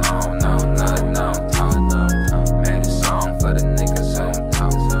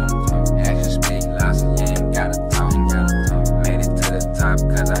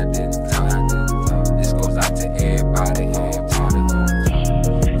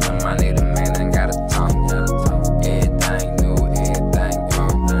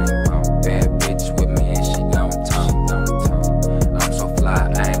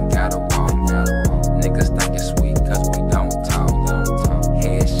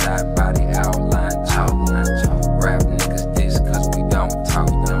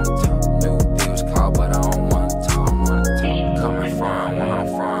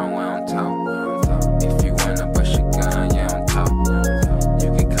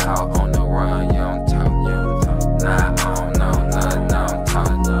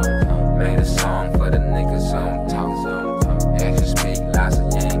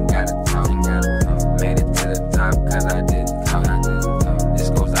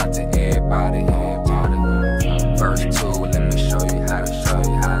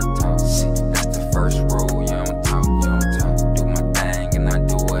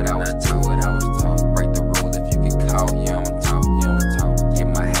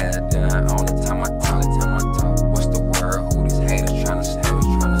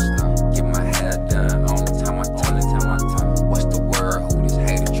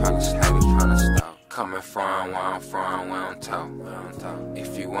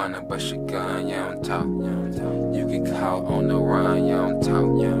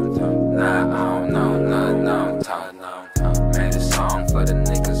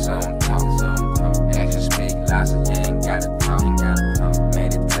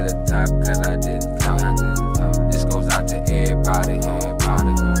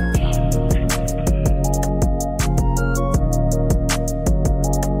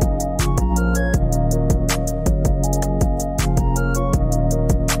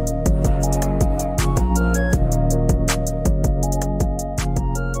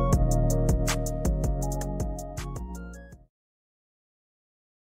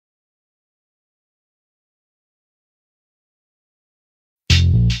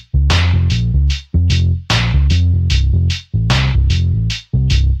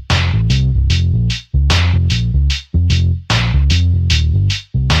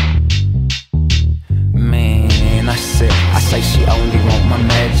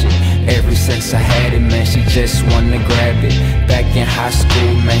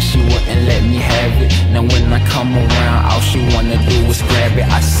school, man, she wouldn't let me have it. Now when I come around, all she wanna do is grab it.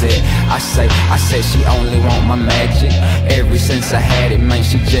 I said she only want my magic. Ever since I had it, man,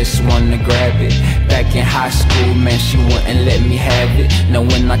 she just wanna grab it. Back in high school, man, she wouldn't let me have it. Now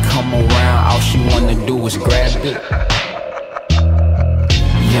when I come around, all she wanna do is grab it.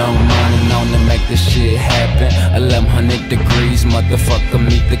 Young money known to make this shit happen. 1100 degrees, motherfucker,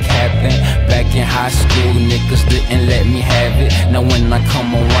 meet the captain. Back in high school, niggas didn't let me have it. Now when I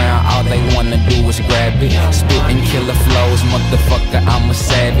come around, all they wanna do is grab it. Spitting killer flows, motherfucker, I'm a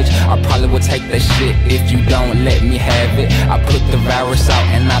savage. I probably would take that shit if you don't let me have it. I put the virus out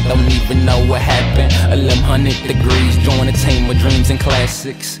and I don't even know what happened. 1100 degrees, join a team with dreams and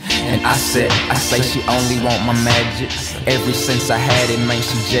classics. And I say she only want my magic. Ever since I had it, man,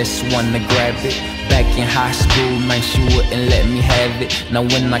 she just wanna grab it. Back in high school, man, she wouldn't let me have it. Now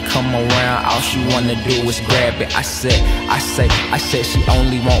when I come around, all she wanna do is grab it. I said she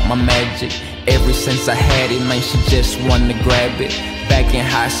only want my magic. Ever since I had it, man, she just wanna grab it. Back in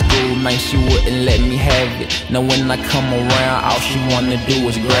high school, man, she wouldn't let me have it. Now when I come around, all she wanna do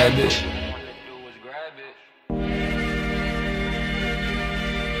is grab it.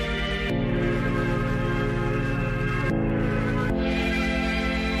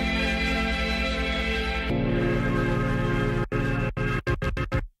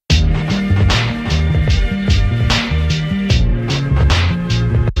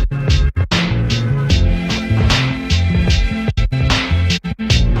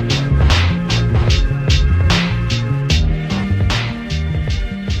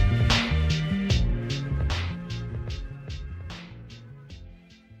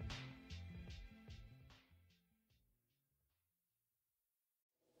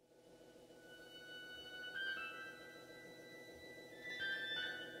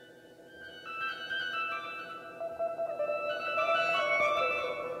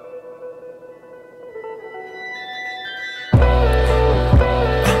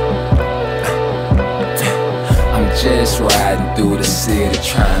 Just riding through the city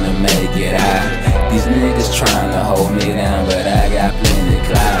trying to make it out. These niggas trying to hold me down, but I got plenty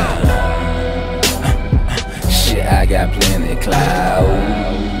clout. Shit, I got plenty clout.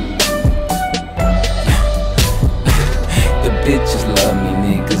 The bitches love me,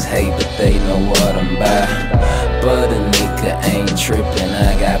 niggas hate, but they know what I'm about. But a nigga ain't tripping,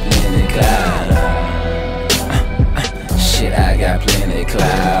 I got plenty clout. Shit, I got plenty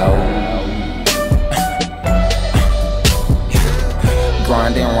clout.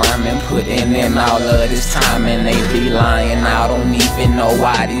 Grinding, rhyming, putting in all of this time, and they be lying. I don't even know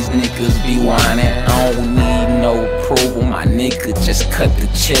why these niggas be whining. I don't need no approval, my nigga just cut the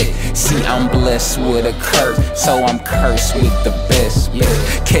check. See, I'm blessed with a curse, so I'm cursed with the best. Yeah,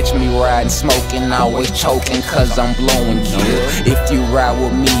 catch me riding, smoking, always choking, cause I'm blowing kill. If you ride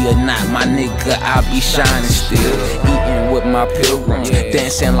with me or not, my nigga, I'll be shining still. Eating with my pilgrims,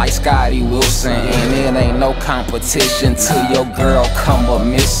 dancing like Scotty Wilson, and it ain't no competition till your girl come up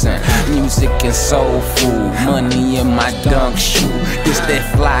missing. Music and soul food, money in my dunk shoe. This that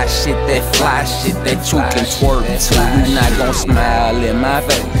fly shit that you can twerk to. You not gon' smile in my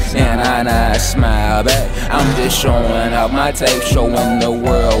face, and I not smile back. I'm just showing out my tape, showing the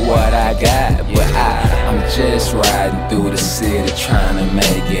world what I got. But I'm just riding through the city trying to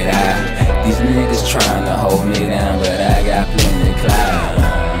make it out. These niggas trying to hold me down, but I got plenty clout.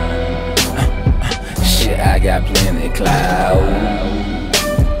 Shit, I got plenty clout.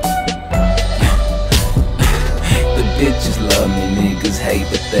 Bitches love me, niggas hate,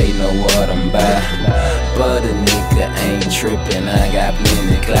 but they know what I'm about. But a nigga ain't tripping, I got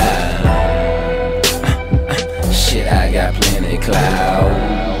plenty clout. Shit, I got plenty clout.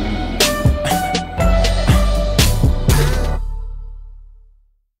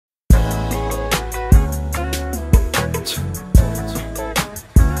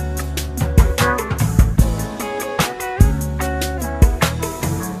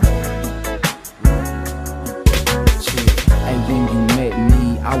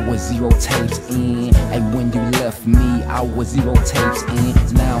 Zero tapes in, and when you left me, I was 0 tapes in.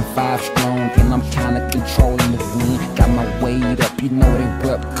 Now I'm 5 strong, and I'm kinda controlling the wind. Got my weight up, you know they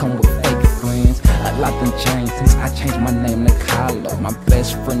rep come with fake friends. A lot done changed since I changed my name to Kaloh. My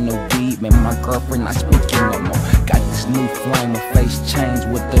best friend the weed, man, my girlfriend not speaking no more. Got this new flame, her face changed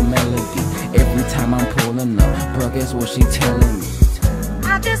with the melody. Every time I'm pulling up, bro, guess what she telling me?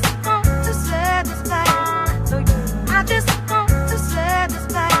 I just want to satisfy. I just want to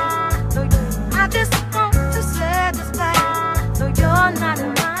satisfy. I just want to satisfy. So you're not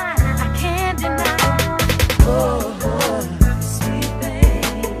mine, I can't deny. Oh, sweet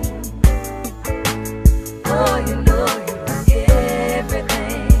babe. Oh, you know you're everything.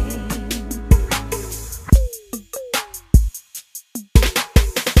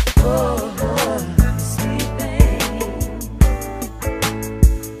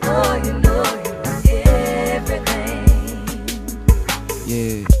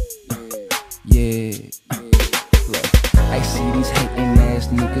 I see these hating ass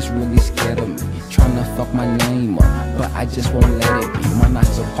niggas really scared of me, tryna fuck my name up, but I just won't let it be. Man, not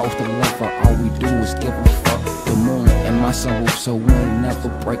supposed to live for all we do is give a fuck. The moon and my sunroof, so we ain't never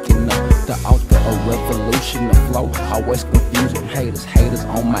breaking up. The author of revolution, the flow, always confusing haters. Haters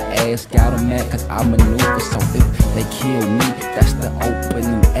on my ass, got them mad cause I maneuver. So if they kill me, that's the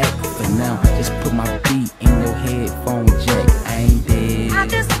opening act. For now, just put my beat in your headphone jack. I ain't dead. I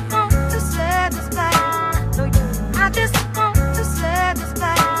just want to satisfy. No, I just want to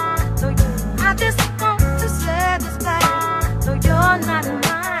satisfy. No, I just want to satisfy. No, you're not mine.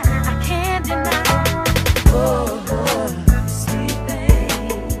 I can't deny. Oh, sweet thing.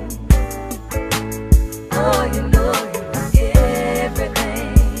 Oh, you know you're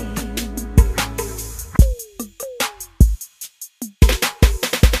everything.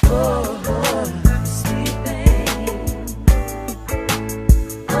 Oh, sweet thing.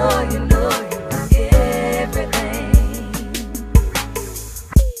 Oh, you know you're everything.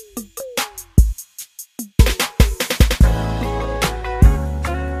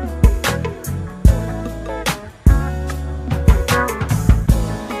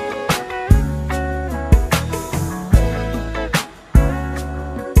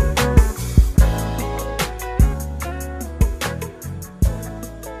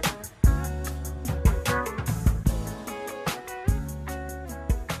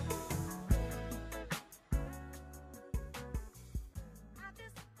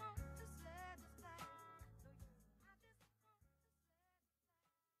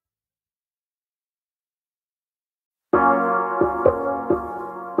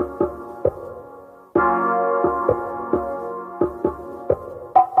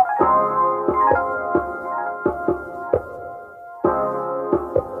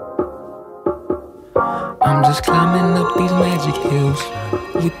 I'm just climbing up these magic hills.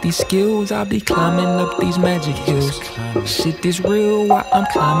 With these skills, I'll be climbing up these magic hills. Shit is real while I'm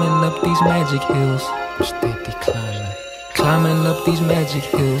climbing up these magic hills. Steady climbing up these magic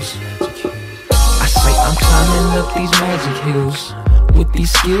hills. I say I'm climbing up these magic hills. With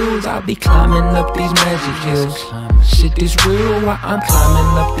these skills, I'll be climbing up these magic hills. Shit is real while I'm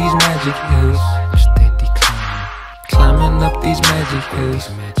climbing up these magic hills. Steady climbing up these magic hills.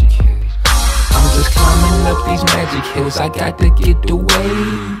 I'm just climbing up these magic hills. I got to get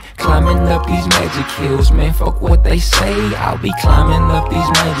away. Climbing up these magic hills. Man, fuck what they say. I'll be climbing up these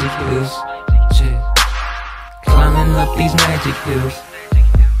magic hills. Yeah. Climbing up these magic hills.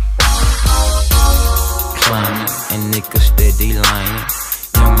 Climbing and niggas steady lying.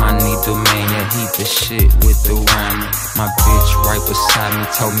 Young, I need the man, yeah, he the shit with the rhyming. My bitch right beside me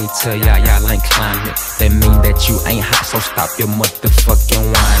told me tell y'all ain't climbing. That mean that you ain't hot, so stop your motherfucking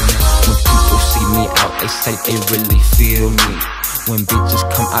whining. When people see me out, they say they really feel me. When bitches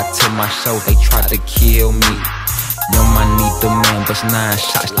come out to my show, they try to kill me. Young, I need the man, but 9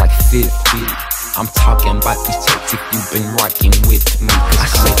 shots like 50. I'm talking about these tapes if you've been rocking with me. I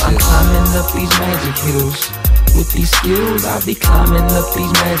say I'm climbing up these magic hills. With these skills, I'll be climbing up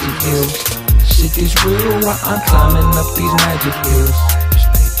these magic hills. Shit is real while I'm climbing up these magic hills.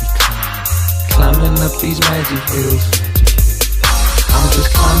 Climbing up these magic hills. I'm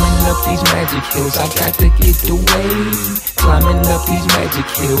just climbing up these magic hills. I got to get away. Climbing up these magic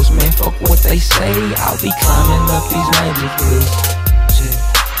hills. Man, fuck what they say. I'll be climbing up these magic hills.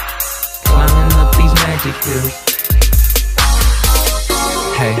 Climbing up these magic hills.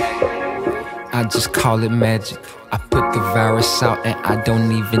 Hey, I just call it magic. I put the virus out and I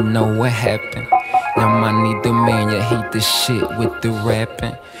don't even know what happened. Young, I need the man, yeah, he the shit with the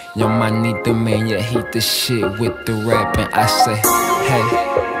rapping. Young, I need the man, yeah, he the shit with the rapping. I say, hey,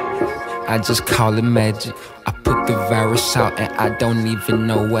 I just call it magic. I put the virus out and I don't even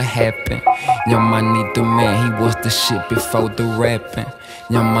know what happened. Young, I need the man, he was the shit before the rapping.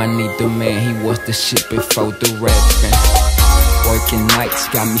 Young, I need the man, he was the shit before the rapping. Working nights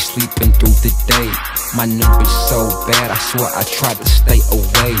got me sleeping through the day. My number's so bad, I swear I tried to stay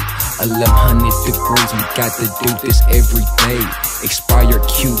away. 1100 degrees, we got to do this every day. Expired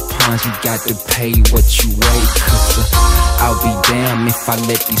coupons, you got to pay what you weigh. Cause I'll be damn if I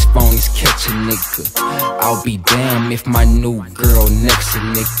let these phonies catch a nigga. I'll be damn if my new girl next a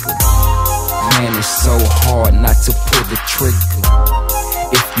nigga. Man, it's so hard not to pull the trigger.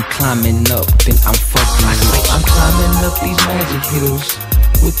 If you climbing up, then I'm fucking with you. I'm climbing up these magic hills.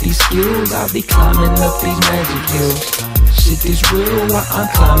 With these skills, I'll be climbing up these magic hills. Shit is real while I'm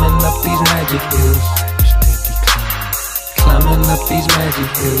climbing up these magic hills. Climbing up these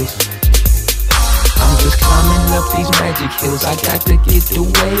magic hills. I'm just climbing up these magic hills. I got to get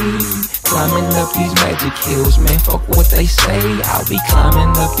away. Climbing up these magic hills. Man, fuck what they say. I'll be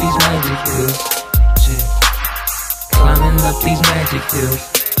climbing up these magic hills. climbing up these magic hills.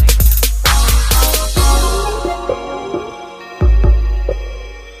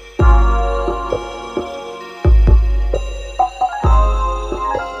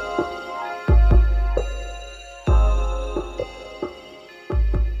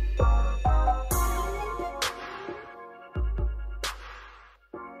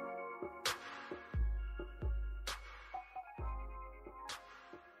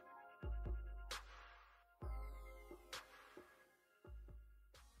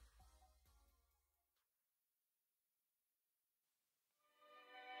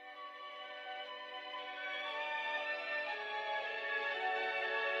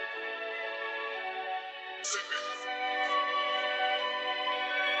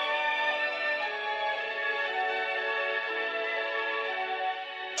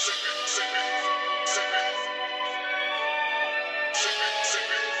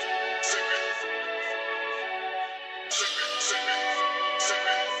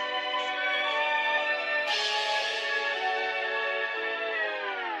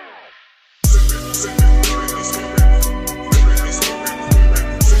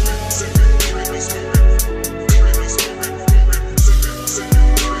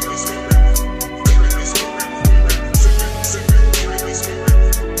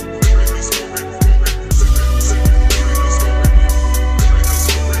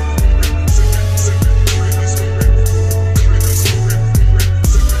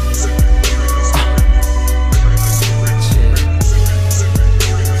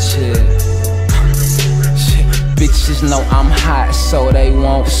 Know I'm hot, so they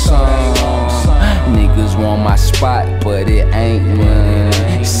want some. Niggas want my spot, but it ain't none.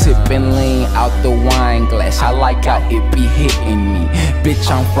 Sippin' lean out the wine glass, I like how it be hitting me. Bitch,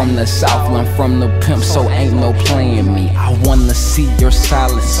 I'm from the Southland, from the pimp, so ain't no playing me. I wanna see your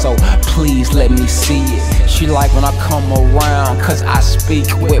silence, so please let me see it. She like when I come around, cause I speak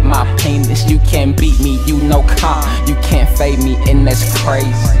with my penis. You can't beat me, you no comp, you can't fade me, and that's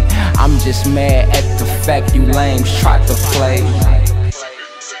crazy. I'm just mad at the fact you lames tried to play.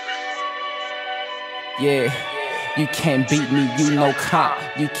 Yeah, you can't beat me, you no comp,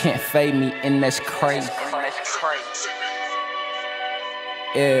 you can't fade me, and that's crazy.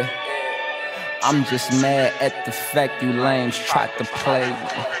 Yeah, I'm just mad at the fact you lames tried to play me.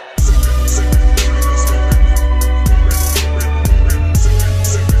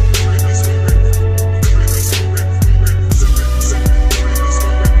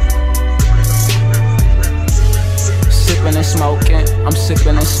 And smoking, I'm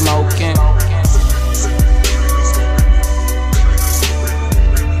sipping and smoking.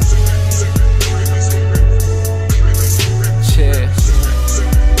 Chill.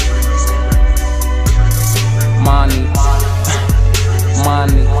 Money.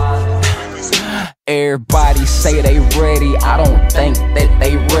 Everybody say they ready, I don't think that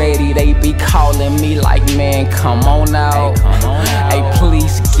they ready. They be calling me like, man, come on out. Hey,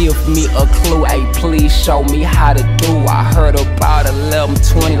 please give me a clue. Hey, please show me how to do. I heard about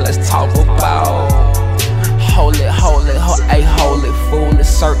 1120, let's talk about. Hold it, hey, hold it, fool. There's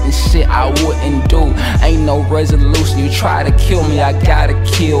certain shit I wouldn't do. Ain't no resolution, you try to kill me, I gotta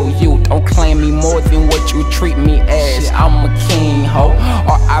kill you. Don't claim me more than what you treat me as. I'm a king, ho.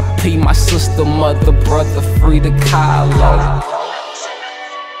 R.I.P. my sister, mother, brother, free to Kaloh.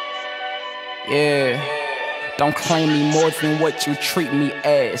 Yeah, don't claim me more than what you treat me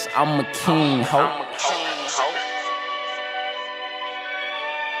as. I'm a king, ho.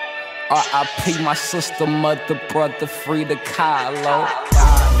 R.I.P. my sister, mother, brother, free to Kaloh.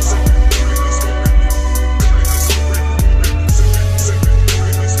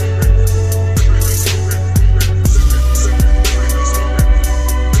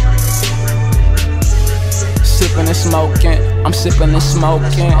 Sippin' and smoking, I'm sippin' and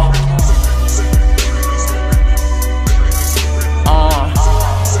smoking.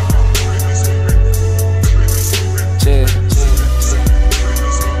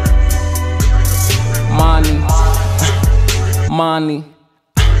 Money.